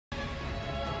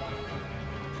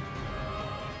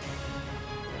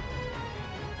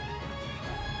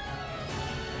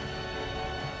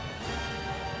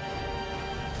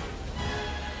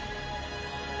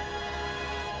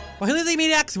Well, hello there,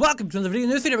 maniacs! Welcome to another video.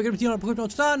 In this video, we're going to be doing Pokémon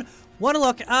X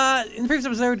Wonderlocke. In the previous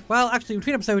episode, well, actually,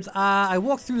 between episodes, I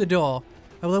walked through the door.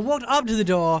 I walked up to the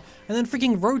door, and then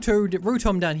freaking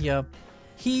UltraTom down here.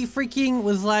 He freaking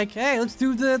was like, hey, let's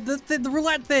do the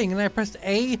roulette thing. And I pressed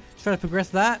A to try to progress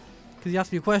that, because he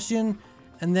asked me a question.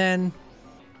 And then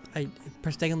I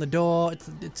pressed A on the door.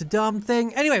 It's a dumb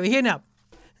thing. Anyway, we're here now.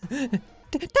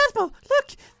 Dasmo,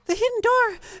 look! The hidden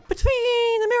door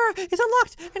between the mirror is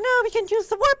unlocked, and now we can use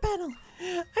the warp panel. I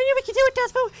knew we could do it,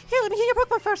 Dasmo. Here, let me heal your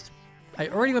Pokemon first. I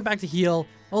already went back to heal.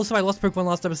 Also, I lost Pokemon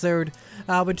last episode.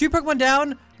 With 2 Pokemon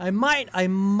down, I might,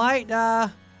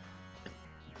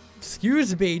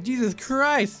 excuse me, Jesus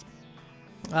Christ.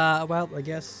 Well, I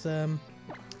guess,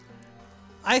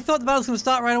 I thought the battle was going to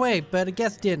start right away, but I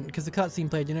guess it didn't, because the cutscene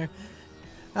played, you know.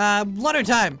 Lotto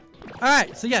time.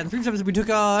 Alright, so yeah, in the previous episode we took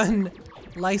on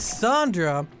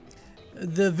Lysandra,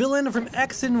 the villain from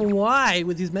X and Y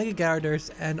with his Mega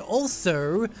Gyarados, and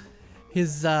also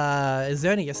his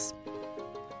Xerneas.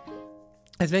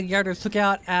 His Mega Gyarados took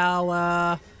out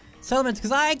our settlements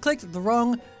because I clicked the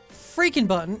wrong freaking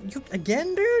button. You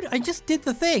again, dude? I just did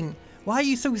the thing. Why are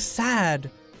you so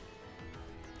sad?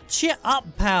 Cheer up,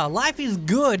 pal. Life is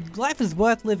good. Life is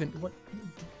worth living. What?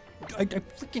 I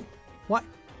freaking what?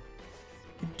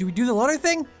 Do we do the lotto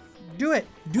thing? Do it.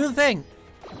 Do the thing.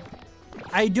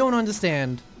 I don't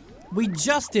understand. We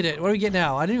just did it. What do we get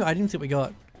now? I didn't see what we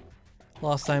got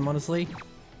last time, honestly.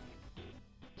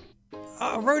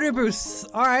 Roto boosts.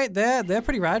 All right, they're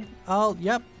pretty rad. Oh,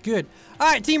 yep, good. All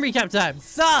right, team recap time.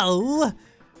 So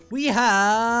we have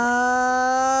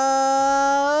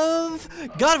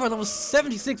Gardevoir level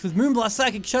 76 with Moonblast,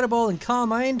 Psychic, Shadow Ball, and Calm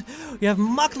Mind. We have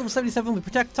Muck level 77 with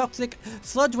Protect, Toxic,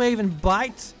 Sludge Wave, and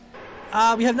Bite.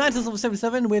 We have Ninetales level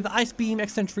 77 with Ice Beam,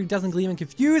 Eccentric, Dazzling Gleam, and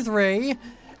Confuse Ray.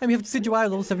 And we have Decidueye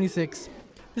level 76.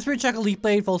 The Spirit Shackle, Leaf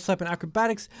Blade, False Swipe, and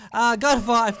Acrobatics.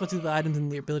 Gardevoir, I forgot to do the items and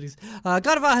the abilities.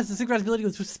 Gardevoir has the Synchronized ability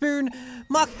with Swift Spoon.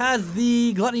 Muck has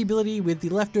the Gluttony ability with the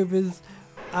Leftovers.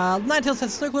 Ninetales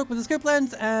has Snowcloak with the Scope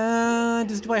Lens. And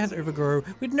Decidueye has Overgrow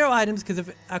with no items because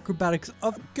of Acrobatics,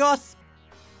 of course.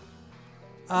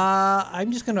 I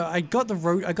got the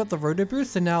Roto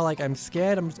Boost, and now, like, I'm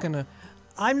scared. I'm just gonna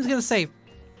save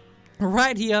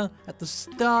right here at the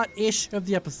start-ish of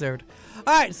the episode.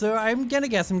 Alright, so I'm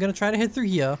gonna try to head through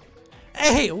here.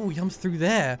 Hey, oh, he comes through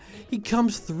there. He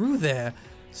comes through there.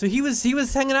 So he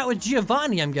was hanging out with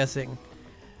Giovanni, I'm guessing.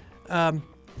 Black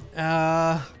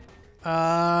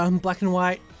and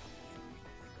white.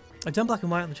 I've done black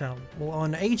and white on the channel. Well,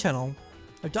 on a channel.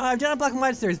 I've done a black and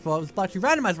white series before. It was actually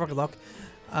randomized Rocket Lock.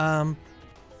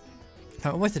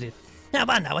 What's it? Now,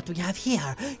 Wanda, what do we have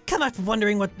here? Come out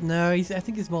wondering what... No, I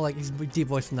think he's more like... He's deep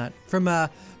voice than that. From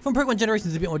Pokémon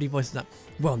Generations, a bit more deep voice than that.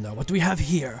 Well, no, what do we have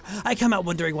here? I come out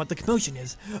wondering what the commotion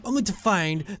is, only to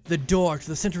find the door to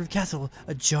the center of the castle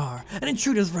ajar, and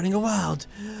intruders running wild.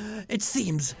 It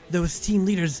seems those team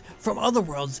leaders from other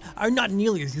worlds are not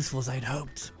nearly as useful as I'd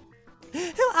hoped. Who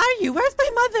are you? Where's my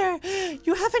mother?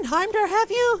 You haven't harmed her, have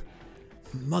you?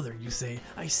 Mother, you say?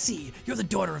 I see. You're the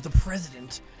daughter of the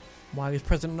president. Why is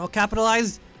president not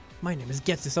capitalized? My name is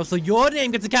Ghetsis. Also, your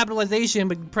name gets a capitalization,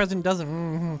 but president doesn't.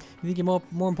 You think you're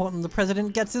more important than the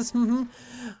president, Ghetsis?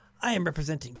 I am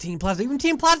representing Team Plasma. Even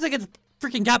Team Plasma gets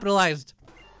freaking capitalized.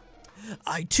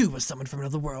 I too was summoned from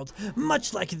another world,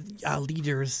 much like our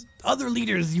other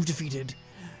leaders you've defeated.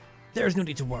 There is no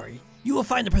need to worry. You will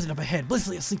find the president up ahead,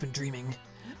 blissfully asleep and dreaming.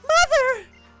 Mother!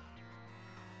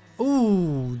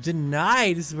 Ooh,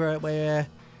 denied. This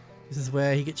is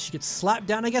where she gets slapped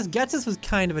down. I guess Ghetsis was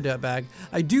kind of a dirtbag.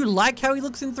 I do like how he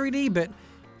looks in 3D, but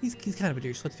he's kind of a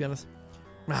douche, let's be honest.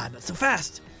 Not so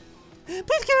fast. Please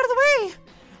get out of the way.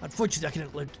 Unfortunately, I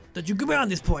cannot let you go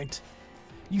beyond this point.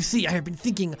 You see, I have been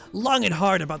thinking long and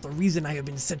hard about the reason I have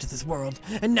been sent to this world,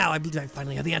 and now I believe I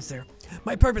finally have the answer.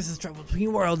 My purpose is to travel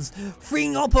between worlds,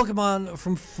 freeing all Pokemon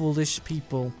from foolish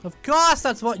people. Of course,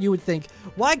 that's what you would think.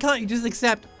 Why can't you just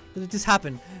accept that it just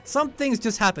happened? Some things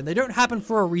just happen. They don't happen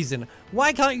for a reason.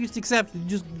 Why can't you just accept that you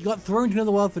just got thrown to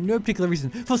another world for no particular reason?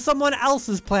 For someone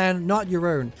else's plan, not your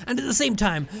own. And at the same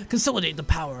time, consolidate the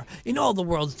power in all the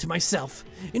worlds to myself.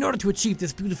 In order to achieve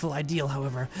this beautiful ideal,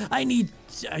 however, I need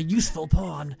a useful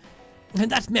pawn.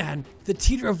 And that man, the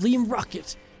leader of Team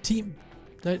Rocket.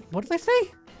 What did I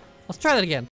say? Let's try that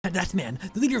again. And that man,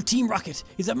 the leader of Team Rocket,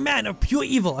 is a man of pure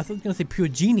evil. I thought I was going to say pure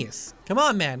genius. Come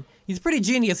on, man. He's pretty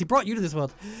genius. He brought you to this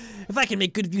world. If I can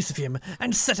make good use of him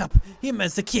and set up him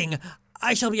as the king,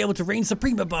 I shall be able to reign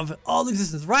supreme above all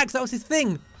existence. Right? Because that was his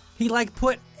thing. He, like,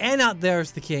 put N out there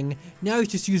as the king. Now he's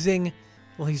just using...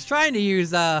 Well, he's trying to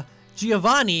use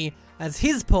Giovanni as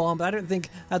his pawn, but I don't think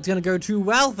that's going to go too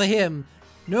well for him.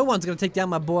 No one's gonna take down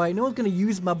my boy. No one's gonna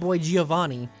use my boy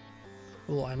Giovanni.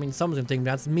 Well, I mean, someone's gonna take him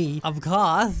down. That's me. Of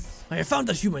course. I have found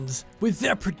that humans, with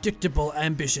their predictable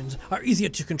ambitions, are easier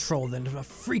to control than a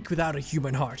freak without a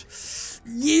human heart.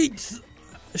 Yeet!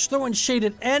 Just throwing shade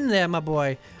at N there, my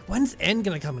boy. When's N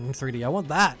gonna come in 3D? I want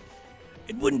that.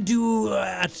 It wouldn't do,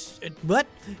 what?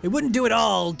 It wouldn't do at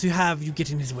all to have you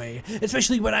get in his way,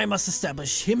 especially when I must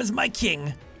establish him as my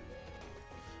king.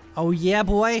 Oh yeah,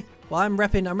 boy. Well, I'm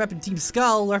repping Team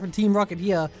Skull, repping Team Rocket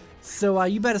here. So,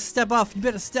 you better step off. You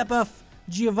better step off,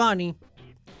 Giovanni.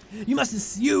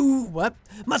 Must you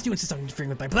insist on interfering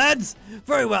with my plans?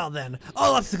 Very well then.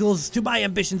 All obstacles to my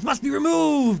ambitions must be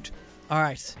removed. All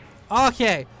right.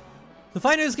 Okay. The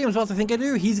final this game as well as I think I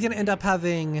do, he's gonna end up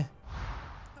having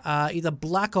either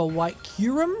black or white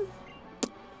Kyurem.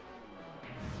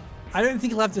 I don't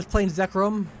think he'll have just plain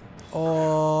Zekrom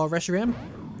or Reshiram.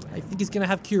 I think he's gonna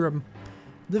have Kyurem.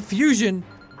 The fusion,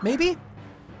 maybe?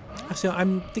 Actually,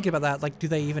 I'm thinking about that. Like, do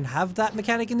they even have that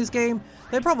mechanic in this game?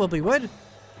 They probably would.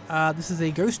 This is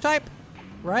a ghost type,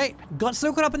 right? Got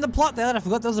so caught up in the plot there that I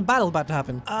forgot there was a battle about to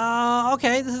happen.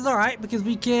 Okay, this is alright because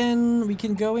we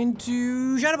can go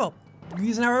into Shadow Ball.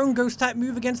 Using our own ghost type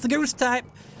move against the ghost type.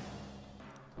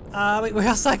 Wait,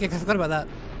 we're psychic, I forgot about that.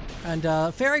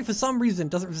 And, Fairy for some reason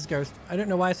doesn't resist ghost. I don't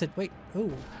know why I said, wait,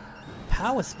 oh.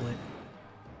 Power split.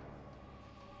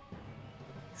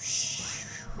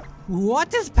 What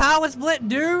does Power Split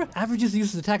do? Averages the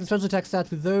use of attack and special attack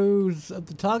stats with those of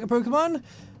the target Pokemon.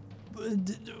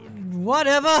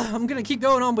 Whatever. I'm gonna keep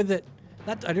going on with it.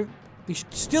 We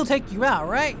should still take you out,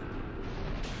 right?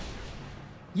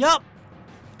 Yup.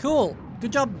 Cool.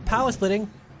 Good job power splitting,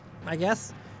 I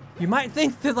guess. You might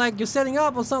think that like you're setting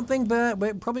up or something, but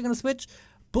we're probably gonna switch.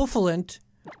 Buffalint.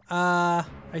 I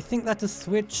think that's a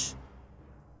switch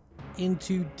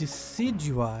into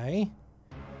Decidueye.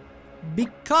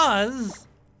 Because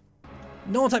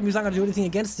normal type move's not gonna do anything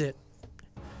against it.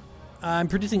 I'm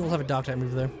predicting we'll have a dark type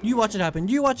move though. You watch it happen.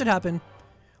 You watch it happen.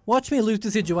 Watch me lose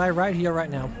Decidueye right here,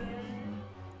 right now.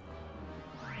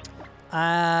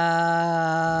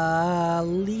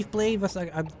 Leaf Blade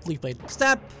versus Leaf Blade.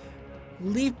 Stab.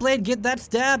 Leaf Blade, get that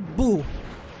stab. Boo.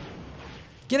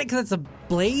 Get it because it's a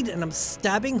blade and I'm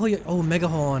stabbing. Oh, Mega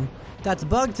Horn. That's a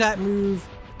bug type move,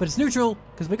 but it's neutral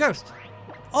because we're ghost.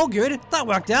 Oh, good. That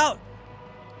worked out.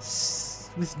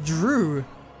 Withdrew.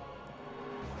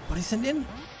 What did he send in?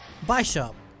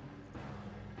 Bishop.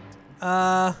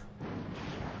 That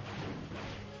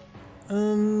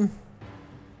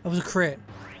was a crit.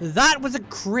 That was a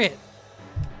crit.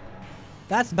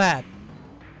 That's bad.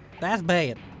 That's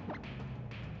bad.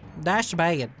 That's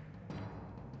bad.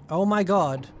 Oh my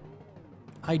god.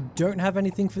 I don't have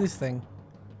anything for this thing.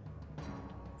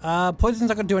 Poison's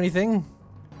not gonna do anything.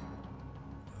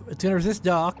 It's gonna resist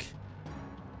dark.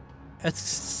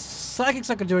 Psychic's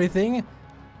not gonna do anything.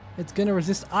 It's gonna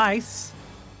resist ice.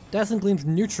 Dazzling Gleam's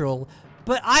neutral.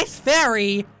 But Ice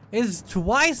Fairy is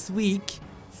twice weak,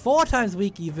 4 times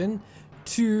weak even,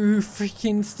 to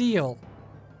freaking steel.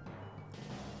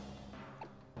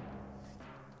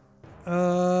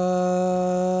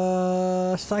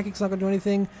 Psychic's not gonna do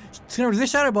anything. It's gonna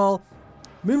resist Shadow Ball.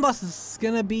 Moonblast is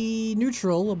gonna be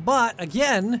neutral, but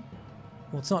again,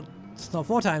 well, it's not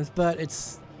 4 times, but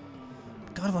it's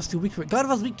Gardevoir's too weak for it.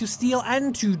 Gardevoir's weak to steel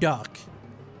and to dark.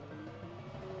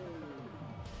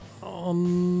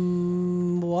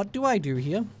 What do I do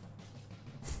here?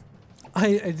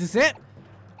 Is this it?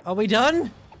 Are we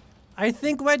done? I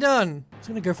think we're done. It's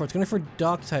gonna go for it. It's gonna go for a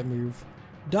dark type move.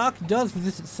 Dark does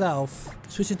resist itself.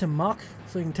 Switch into Muck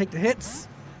so we can take the hits.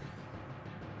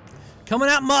 Coming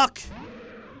out, Muck!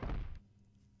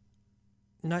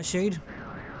 Nightshade.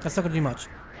 That's not gonna do much.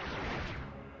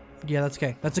 Yeah, that's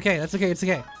okay. That's okay. That's okay. It's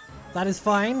okay. That is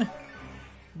fine.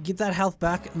 Get that health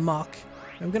back, Muck.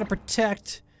 I'm gonna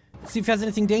protect. See if he has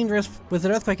anything dangerous with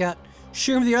an Earthquake out.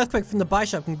 Shoot him the Earthquake from the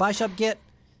Bishop. Can Bishop get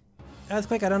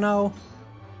Earthquake? I don't know.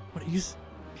 What it used?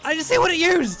 I just see what it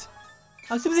used!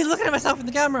 I was too busy looking at myself in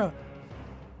the camera.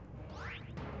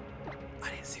 I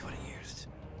didn't see what it used.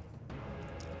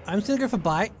 I'm just gonna go for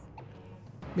Bite.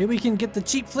 Maybe we can get the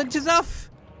cheap flinches off?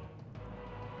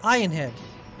 Iron Head.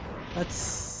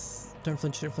 That's... Don't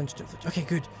flinch, don't flinch, don't flinch. Okay,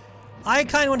 good. I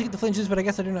kind of want to get the flinches, but I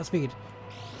guess I do not speed.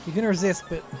 You're gonna resist,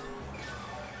 but...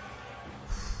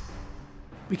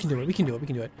 We can do it, we can do it, we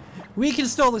can do it. We can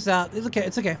stall this out. It's okay,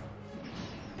 it's okay.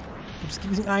 We'll just keep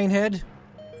using Iron Head.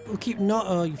 We'll keep not...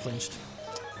 Oh, you flinched.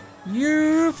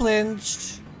 You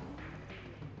flinched!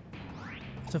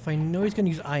 So if I know he's gonna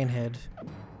use Iron Head...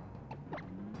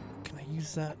 Can I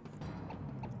use that?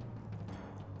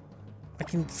 I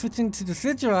can switch into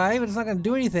Decidueye, but it's not gonna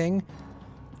do anything.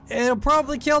 It'll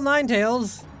probably kill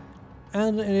Ninetales.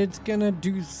 And it's gonna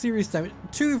do serious damage.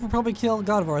 2 will probably kill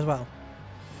Gardevoir as well.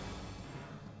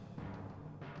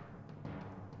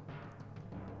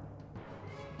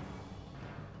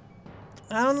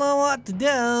 I don't know what to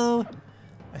do.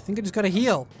 I think I just gotta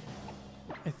heal.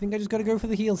 I think I just gotta go for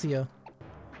the heals here.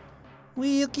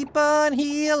 We'll keep on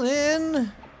healing.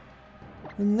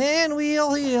 And then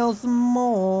we'll heal some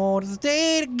more to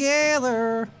stay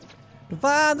together. To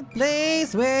find the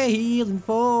place we're healing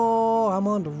for. I'm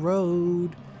on the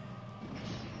road.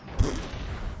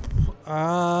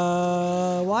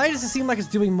 Why does it seem like it's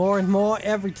doing more and more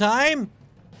every time?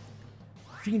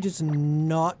 If you can just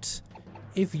not.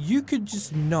 If you could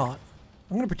just not.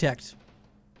 I'm gonna protect.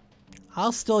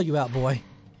 I'll stall you out, boy.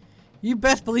 You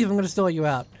best believe I'm gonna stall you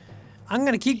out. I'm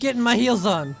gonna keep getting my heals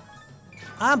on.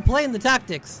 I'm playing the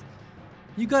tactics.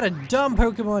 You got a dumb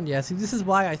Pokemon. Yeah, see, this is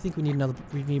why I think we need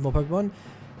more Pokemon.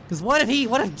 Because what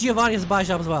if Giovanni has a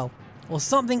Bishop as well? Or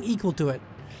something equal to it.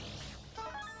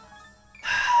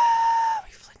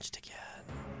 We flinched again.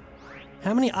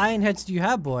 How many Iron Heads do you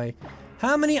have, boy?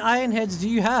 How many Iron Heads do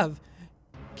you have?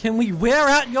 Can we wear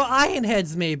out your Iron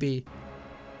Heads, maybe?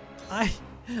 I'm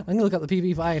gonna look up the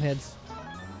PvP for Iron Heads.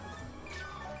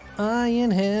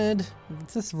 Iron Head.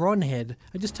 What's this Run Head?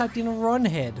 I just typed in a Run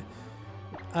Head.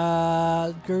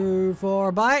 Go for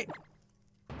a bite.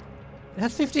 It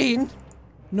has 15.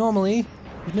 Normally.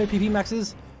 With no PP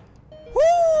maxes. Woo!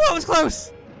 That was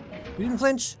close! We didn't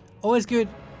flinch. Always good.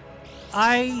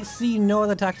 I see no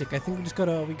other tactic. I think we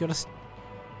gotta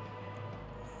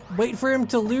wait for him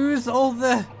to lose all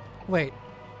the... Wait.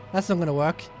 That's not gonna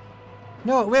work.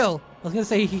 No, it will. I was gonna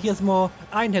say he has more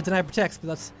Iron Heads than I protects, but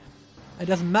that's... It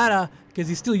doesn't matter, because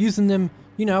he's still using them,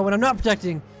 you know, when I'm not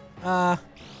protecting. I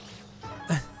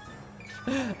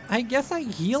guess I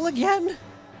heal again?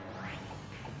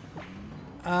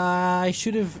 I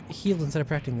should have healed instead of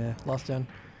protecting there, last turn.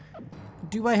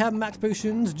 Do I have max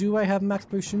potions? Do I have max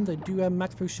potions? I do have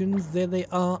max potions. There they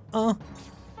are. Who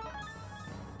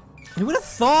would have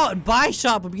thought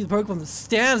Bishop would be the Pokemon that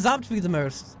stands up to be the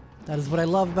most? That is what I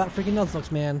love about freaking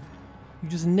Nuzlocke, man. You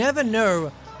just never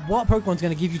know what Pokemon's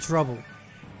gonna give you trouble.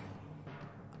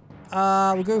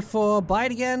 We'll go for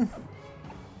Bite again.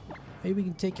 Maybe we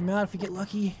can take him out if we get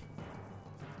lucky.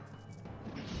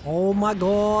 Oh my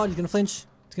god, he's gonna flinch.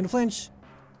 He's gonna flinch.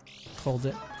 Called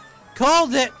it.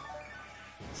 Called it!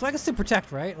 So I can still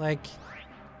protect, right? Like,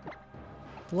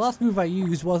 the last move I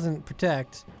used wasn't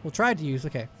protect. Well, tried to use,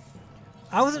 okay.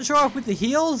 I wasn't sure if with the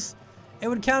heals, it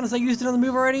would count as I used another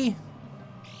move already.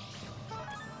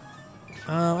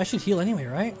 I should heal anyway,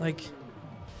 right? Like,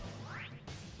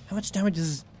 how much damage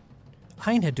is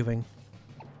Iron Head doing?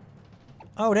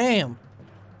 Oh, damn.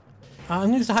 I'm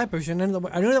gonna use the High Potion. I know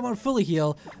that won't fully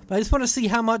heal, but I just want to see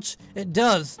how much it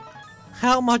does.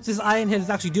 How much this Iron Head is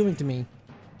actually doing to me.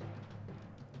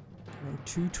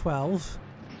 212.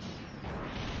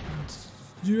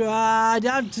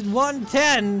 Down to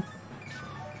 110.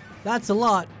 That's a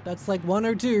lot. That's like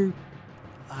 102.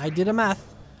 I did a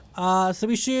math. So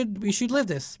we should live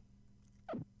this.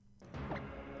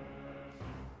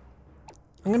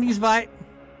 I'm gonna use Bite.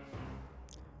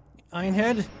 Iron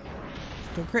Head.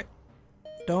 Don't crit.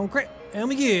 Don't crit. And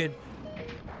we good.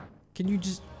 Can you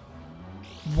just...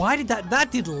 Why did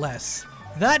that did less.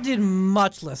 That did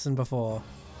much less than before.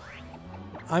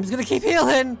 I'm just gonna keep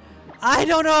healing. I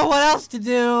don't know what else to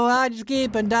do. I just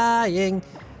keep on dying.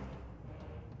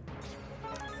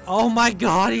 Oh my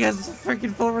god, he has a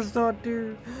freaking full restore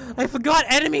too. I forgot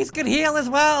enemies can heal as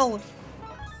well.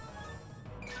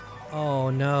 Oh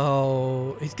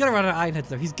no. He's gonna run out of Iron Heads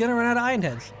though. He's gonna run out of Iron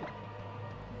Heads.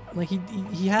 Like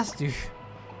he has to.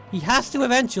 He has to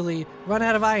eventually run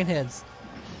out of Iron Heads.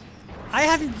 I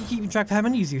haven't been keeping track of how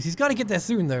many he's used. He's gotta get there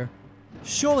soon though.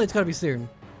 Surely it's gotta be soon.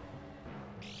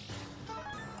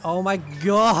 Oh my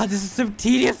god, this is so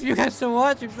tedious for you guys to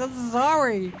watch. I'm so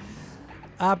sorry.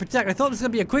 Protect. I thought this was gonna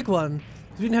be a quick one.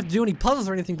 We didn't have to do any puzzles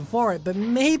or anything before it, but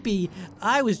maybe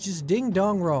I was just ding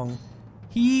dong wrong.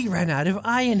 He ran out of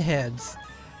Iron Heads.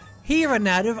 He ran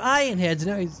out of Iron Heads.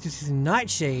 Now he's just using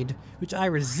Nightshade, which I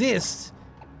resist.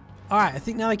 Alright, I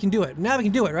think now I can do it. Now we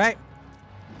can do it, right?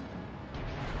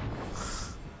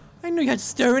 I knew you had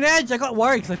Stone Edge. I got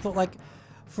worried because I thought, like,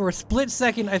 for a split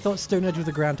second, I thought Stone Edge was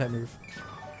a ground type move.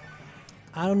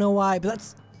 I don't know why, but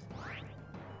that's...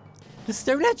 Does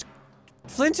Stone Edge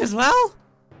flinch as well?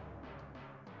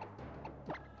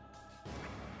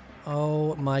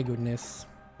 Oh my goodness.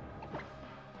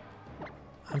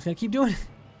 I'm just gonna keep doing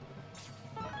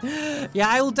it. Yeah,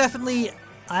 I will definitely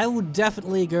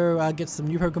go get some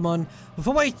new Pokemon.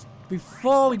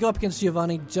 Before we go up against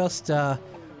Giovanni, just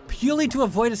purely to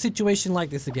avoid a situation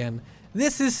like this again.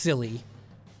 This is silly.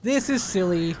 This is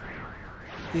silly.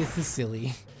 This is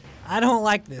silly. I don't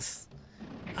like this.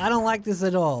 I don't like this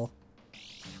at all.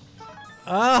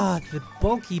 Ah, the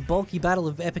bulky battle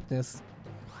of epicness.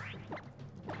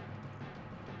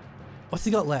 What's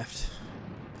he got left?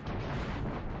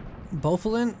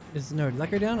 Bofalin? No, did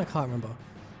that go down? I can't remember.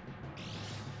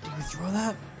 Did you throw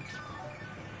that?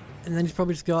 And then he's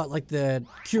probably just got like the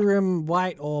Kyurem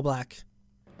white or black.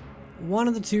 One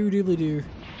of the two, doobly-doo.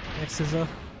 Next scissor.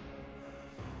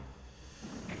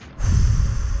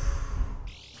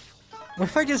 What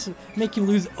if I just make him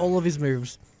lose all of his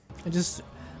moves? And just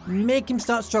make him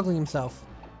start struggling himself?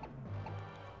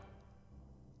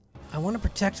 I want to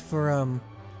protect for,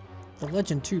 the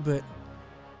legend too, but...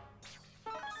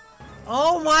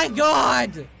 Oh my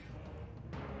god!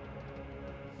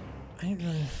 I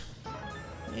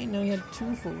didn't know he had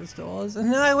 2 full restores, and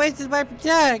now I wasted my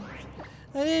protect!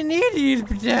 I didn't need to use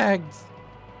protect!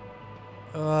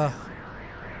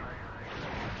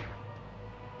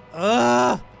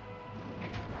 I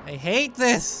hate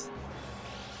this!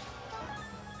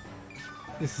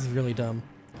 This is really dumb.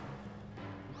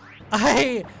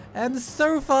 I am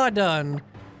so far done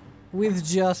with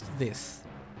just this.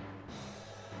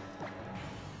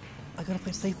 I gotta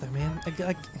play safe though, man.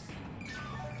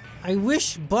 I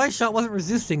wish Bioshock wasn't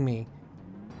resisting me.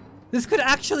 This could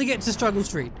actually get to Struggle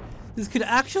Street. This could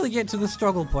actually get to the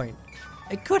struggle point.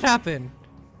 It could happen.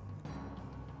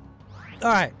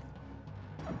 Alright.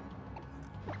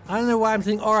 I don't know why I'm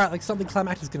saying alright, like something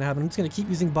climactic is gonna happen. I'm just gonna keep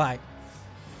using Bite.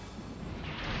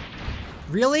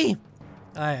 Really?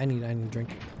 I need a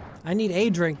drink. I need a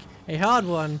drink. A hard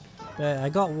one. But I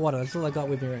got water. That's all I got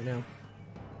with me right now.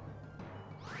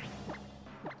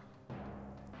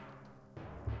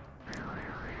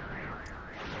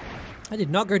 I did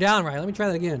not go down right. Let me try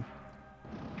that again.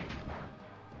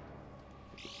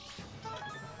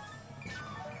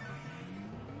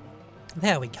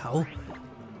 There we go.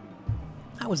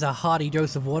 That was a hearty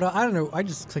dose of water. I don't know. I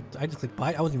just clicked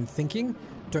bite. I wasn't even thinking.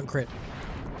 Don't crit.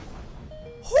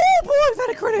 Oh boy, if that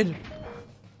had critted.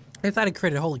 If that had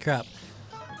critted, holy crap.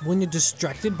 When you're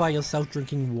distracted by yourself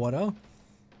drinking water.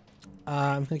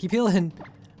 I'm gonna keep healing.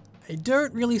 I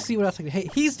don't really see what else I can. Hey,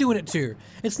 he's doing it too.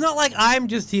 It's not like I'm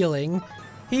just healing.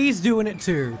 He's doing it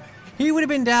too. He would have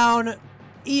been down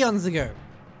eons ago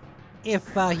if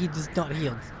he just not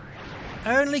healed.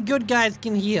 Only good guys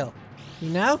can heal. You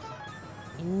know?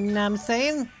 You know what I'm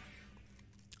saying?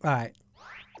 Alright.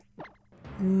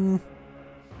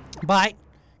 Bite.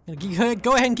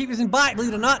 Go ahead and keep using Bite,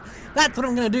 believe it or not. That's what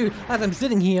I'm gonna do as I'm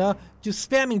sitting here, just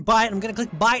spamming Bite. I'm gonna click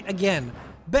Bite again.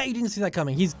 Bet you didn't see that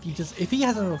coming. If he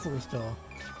has another full restore,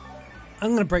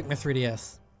 I'm gonna break my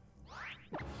 3DS.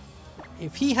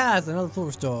 If he has another full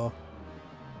restore,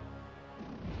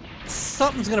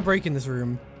 something's gonna break in this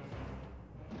room.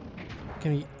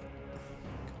 Can he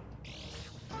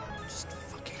just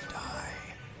fucking die?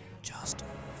 Just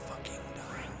fucking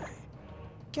die.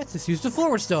 Ghetsis used a full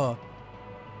restore.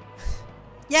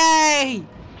 Yay!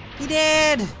 He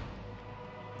did!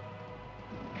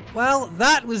 Well,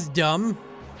 that was dumb.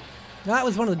 That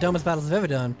was one of the dumbest battles I've ever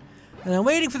done. And I'm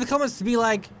waiting for the comments to be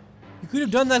like, you could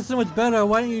have done that so much better,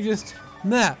 why don't you just...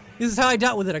 Nah, this is how I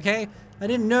dealt with it, okay? I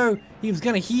didn't know he was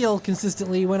gonna heal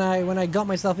consistently when I got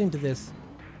myself into this.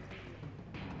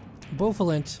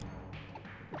 Bofalint.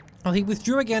 Oh, he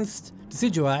withdrew against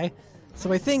Decidueye,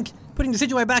 so I think putting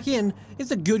Decidueye back in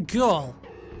is a good call.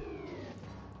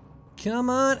 Come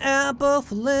on out,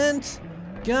 Bofalint.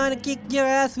 Gonna kick your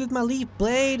ass with my leaf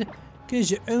blade. Cause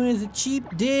your owner's a cheap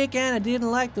dick and I didn't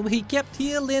like the way he kept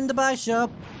healing the Bishop.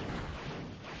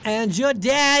 And you're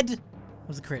dead! That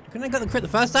was a crit. Couldn't I got the crit the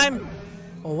first time?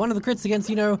 Or one of the crits against,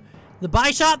 you know, the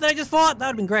Bishop that I just fought? That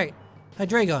would've been great.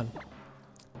 Hydreigon.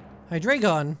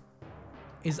 Hydreigon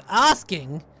is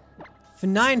asking for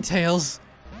Ninetales.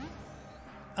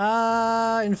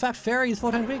 In fact, Fairy is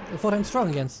 4 times big, 4 times strong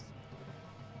against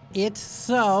it,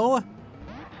 so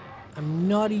I'm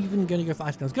not even gonna go for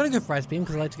Ice Beam. I was gonna go for Ice Beam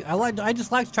because I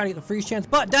just like to try to get the freeze chance,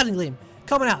 but Dazzling Gleam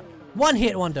coming out. One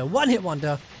hit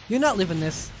wonder. You're not living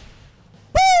this.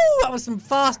 Woo! That was some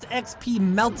fast XP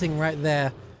melting right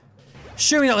there.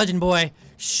 Show me that legend, boy.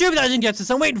 Show me that legend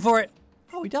Ghetsis. I'm waiting for it.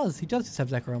 Oh, he does. He does just have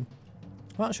Zekrom.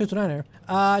 Well, that shows what I know.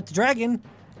 It's a dragon.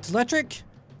 It's electric.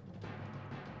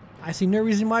 I see no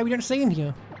reason why we don't stay in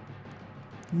here.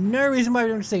 No reason why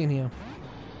we don't stay in here.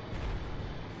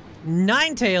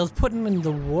 Ninetales putting in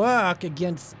the work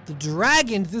against the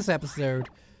dragons this episode.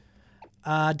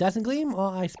 Dazzling Gleam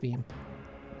or Ice Beam?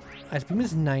 Ice Beam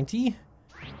is 90.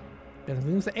 Dazzling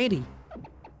Gleam is 80.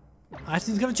 Ice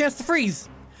Beam's got a chance to freeze.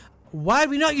 Why did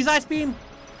we not use Ice Beam?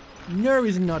 No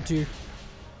reason not to.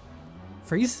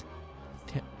 Freeze.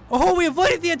 Oh, we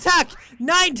avoided the attack!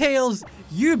 Ninetales,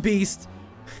 you beast!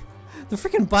 The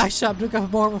freaking Bishop took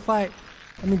up more of a fight.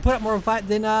 I mean, put up more of a fight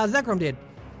than Zekrom did.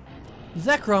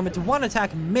 Zekrom, it's one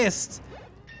attack missed.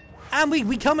 And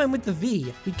we come in with the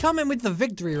V. We come in with the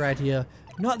victory right here.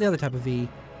 Not the other type of V.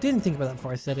 Didn't think about that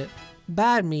before I said it.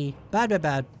 Bad me. Bad, bad,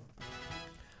 bad.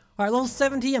 Alright, level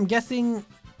 70, I'm guessing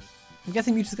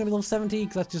Mewtwo's gonna be level 70,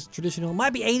 because that's just traditional.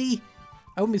 Might be 80.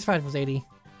 I wouldn't be surprised if it was 80.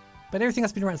 But everything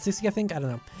else has been around 60, I think. I don't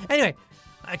know. Anyway,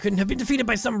 I couldn't have been defeated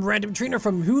by some random trainer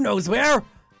from who knows where.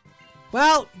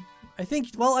 Well,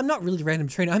 I'm not really a random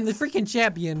trainer. I'm the freaking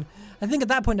champion. I think at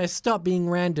that point I stopped being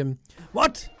random.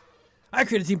 What? I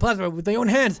created Team Plasma with my own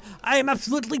hands. I am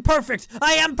absolutely perfect.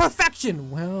 I am perfection.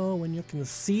 Well, when you're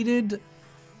conceited,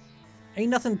 ain't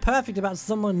nothing perfect about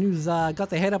someone who's got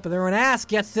their head up in their own ass.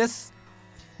 Gets this?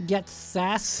 Gets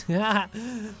sass? I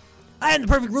am the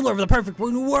perfect ruler of the perfect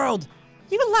new world.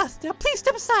 You lost. Now please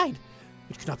step aside.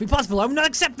 It cannot be possible. I will not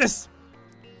accept this.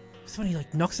 Somebody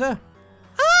like knocks her.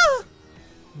 Ah!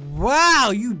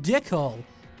 Wow, you dickhole.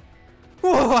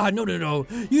 Oh, no.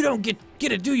 You don't get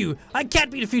it, do you? I can't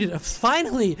be defeated.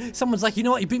 Finally, someone's like, you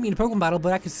know what? You beat me in a Pokemon battle,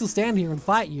 but I can still stand here and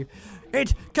fight you.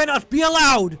 It cannot be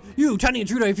allowed. You tiny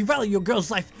intruder, if you value your girl's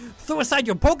life, throw aside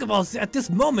your Pokeballs at this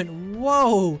moment.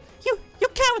 Whoa. You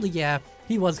cowardly. Yeah,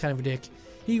 he was kind of a dick.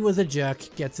 He was a jerk.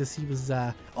 Ghetsis. He was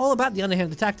all about the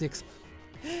underhanded tactics.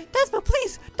 Desmo,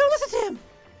 please, don't listen to him.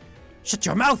 Shut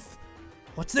your mouth.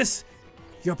 What's this?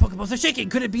 Your Pokeballs are shaking.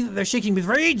 Could it be that they're shaking with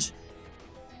rage?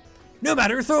 No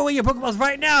matter, throw away your Pokeballs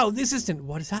right now! This instant.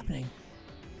 What is happening?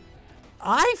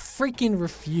 I freaking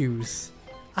refuse.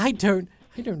 I don't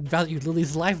value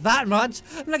Lily's life that much.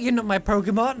 I'm not giving up my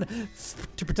Pokemon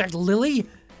to protect Lily.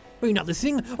 Are you not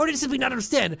listening? Or did you simply not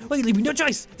understand? Well, you leave me no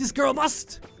choice. This girl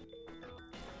must.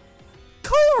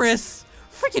 Chorus!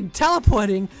 Freaking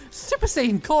teleporting. Super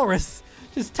Saiyan Chorus.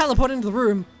 Just teleporting into the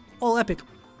room. All epic.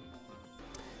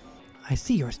 I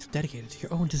see you're still dedicated to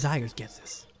your own desires,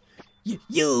 Ghetsis.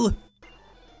 You!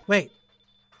 Wait.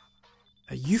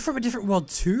 Are you from a different world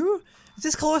too? Is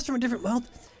this Chorus from a different world?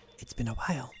 It's been a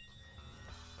while.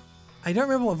 I don't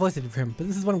remember what voice I did for him, but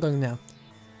this is what I'm going now.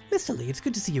 Mr. Lee, it's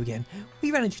good to see you again.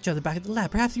 We ran into each other back at the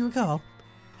lab, perhaps you recall.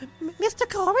 Mr.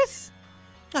 Chorus?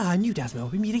 Ah, new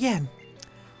Dasmo, we meet again.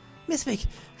 Miss Vic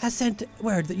has sent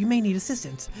word that you may need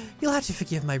assistance. You'll have to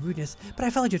forgive my rudeness, but I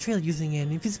followed your trail using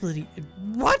an invisibility...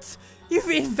 What? You've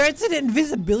invented an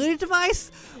invisibility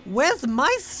device? Where's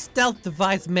my stealth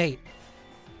device, mate?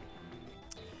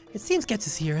 It seems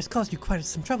Ghetsis here has caused you quite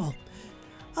some trouble.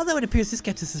 Although it appears this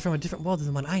Ghetsis is from a different world than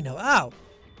the one I know. Oh!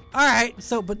 Alright,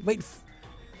 so, but wait,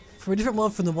 from a different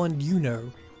world from the one you know.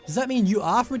 Does that mean you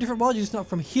are from a different world, you're just not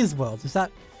from his world? Is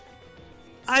that...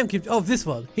 I'm confused. Oh, this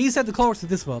world. He said the Chorus of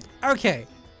this world. Okay.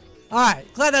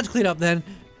 Alright, glad that's cleared up then.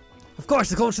 Of course,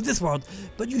 the Chorus of this world,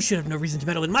 but you should have no reason to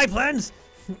meddle in my plans.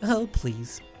 Oh,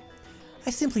 please. I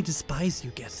simply despise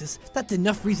you, Ghetsis. That's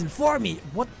enough reason for me.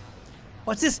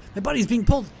 What's this? My body's being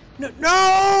pulled.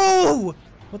 No!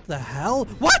 What the hell?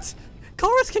 What?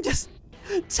 Chorus can just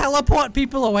teleport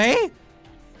people away?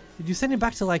 Did you send him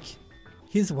back to, like,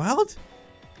 his world?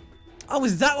 Oh,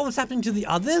 is that what was happening to the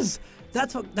others?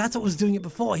 That's what was doing it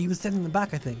before. He was sending them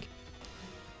back, I think.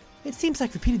 It seems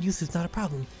like repeated use is not a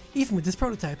problem. Even with this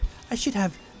prototype, I should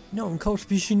have known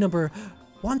contribution number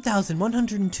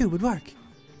 1102 would work.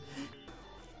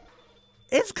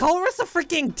 Is Chorus a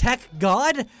freaking tech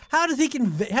god? How does he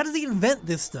invent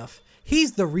this stuff?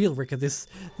 He's the real Rick of this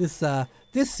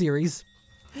series.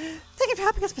 Thank you for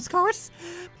helping us, Miss Chorus.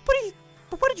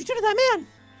 But what did you do to that man?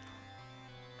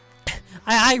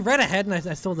 I read ahead and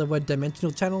I saw the word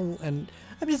dimensional channel and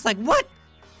I'm just like, what?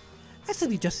 I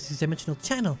simply adjusted his dimensional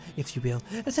channel, if you will,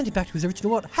 and sent him back to his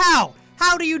original world. How?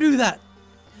 How do you do that?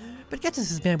 But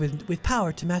Ghetsis is a man with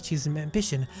power to match his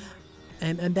ambition.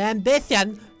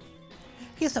 Ambition?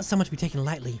 He is not someone to be taken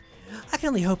lightly. I can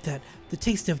only hope that the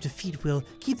taste of defeat will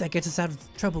keep that Ghetsis out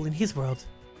of trouble in his world.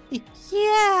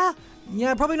 Yeah,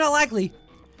 probably not likely.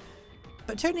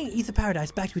 But turning Ether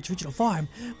Paradise back to its original form,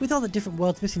 with all the different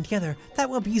worlds mixing together, that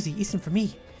will be easy, even for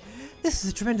me. This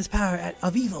is a tremendous power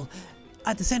of evil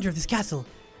at the center of this castle.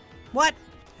 What?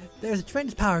 There's a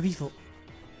tremendous power of evil.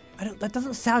 That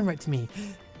doesn't sound right to me.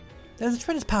 There's a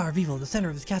tremendous power of evil at the center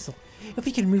of this castle. If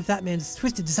we can remove that man's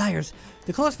twisted desires,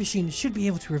 the Chorus machine should be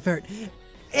able to revert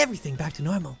everything back to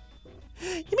normal.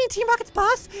 You mean Team Rocket's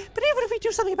boss? But even if we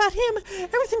do something about him,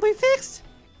 everything will be fixed?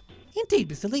 Indeed,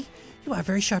 Mr. Lee. You are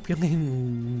very sharp, young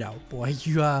man. No, boy,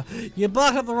 you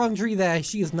barked up the wrong tree there.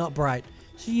 She is not bright.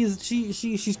 She's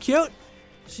cute.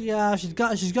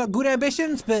 She's got good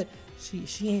ambitions, but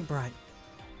she ain't bright.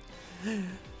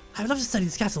 I would love to study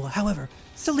this castle, however,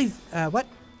 still leave, what?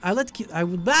 I would, I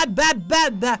read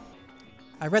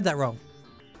that wrong.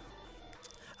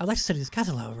 I'd like to study this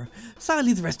castle, however, so I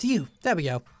leave the rest to you. There we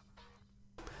go.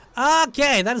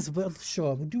 Okay, that is, well,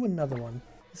 sure, we'll do another one.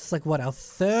 This is like, what, our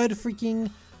third freaking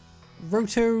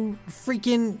Roto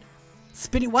freaking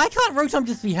spinning. Why can't Rotom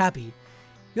just be happy?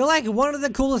 You're like one of the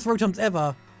coolest Rotoms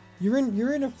ever. You're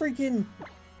in a freaking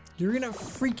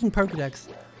Pokedex.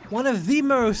 One of the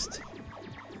most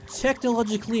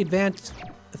technologically advanced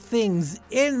things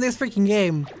in this freaking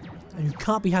game. And you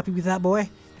can't be happy with that, boy.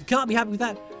 You can't be happy with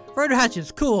that. Roto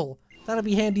Hatches, cool. That'll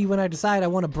be handy when I decide I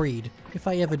want to breed, if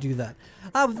I ever do that.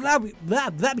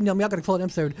 That being done, we are going to call it an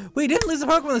episode. We didn't lose a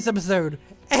Pokemon this episode.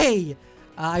 Hey,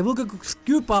 I will go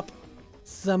scoop up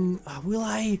some. Will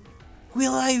I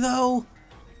though?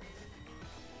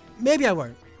 Maybe I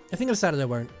won't. I think I've decided I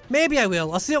won't. Maybe I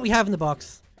will. I'll see what we have in the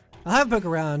box. I'll have a poke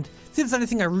around. See if there's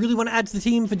anything I really want to add to the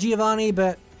team for Giovanni,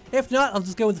 but if not, I'll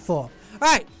just go with the 4.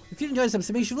 Alright, if you enjoyed this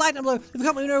episode, make sure you like down below, leave a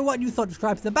comment, let me know what you thought,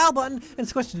 subscribe to the bell button, and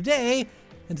it's question today.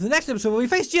 And to the next episode where we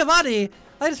face Giovanni.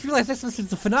 I just realized this is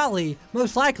the finale,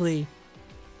 most likely.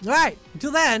 Alright,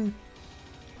 until then,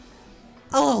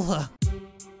 aloha.